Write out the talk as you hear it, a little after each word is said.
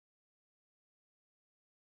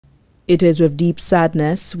It is with deep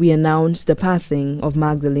sadness we announce the passing of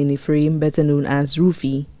Magdalen Ephraim, better known as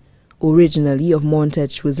Rufi, originally of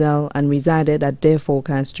Montech-Wissel and resided at Therefore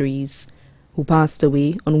Castries, who passed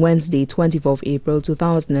away on Wednesday, 24th April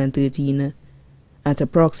 2013, at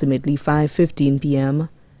approximately 5:15 p.m.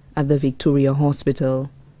 at the Victoria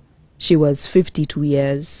Hospital. She was 52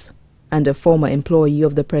 years and a former employee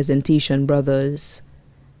of the Presentation Brothers.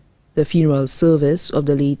 The funeral service of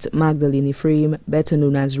the late Magdalen Ephraim, better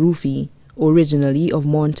known as Rufi, originally of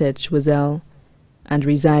Montech-Wissel and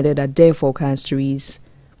resided at Therefore Castries,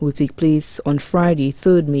 will take place on Friday,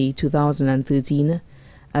 3rd May 2013,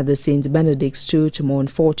 at the St. Benedict's Church,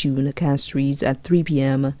 Montfortune, Castries at 3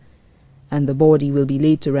 p.m., and the body will be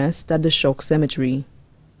laid to rest at the Shock Cemetery.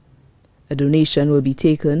 A donation will be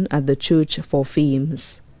taken at the Church for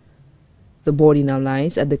Fames. The body now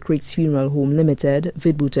lies at the Cricks Funeral Home Limited,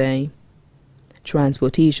 Vidbouteille.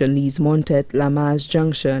 Transportation leaves Montet-Lamaze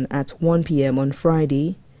Junction at 1 p.m. on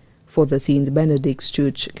Friday for the St. Benedict's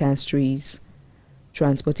Church, Castries.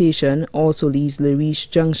 Transportation also leaves Leriche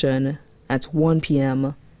Junction at 1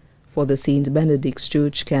 p.m. for the St. Benedict's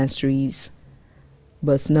Church, Castries.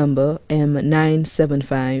 Bus number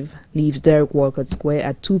M975 leaves Derek Walcott Square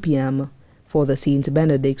at 2 p.m. for the St.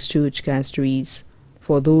 Benedict's Church, Castries,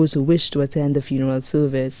 for those who wish to attend the funeral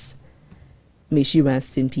service. May she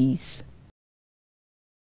rest in peace.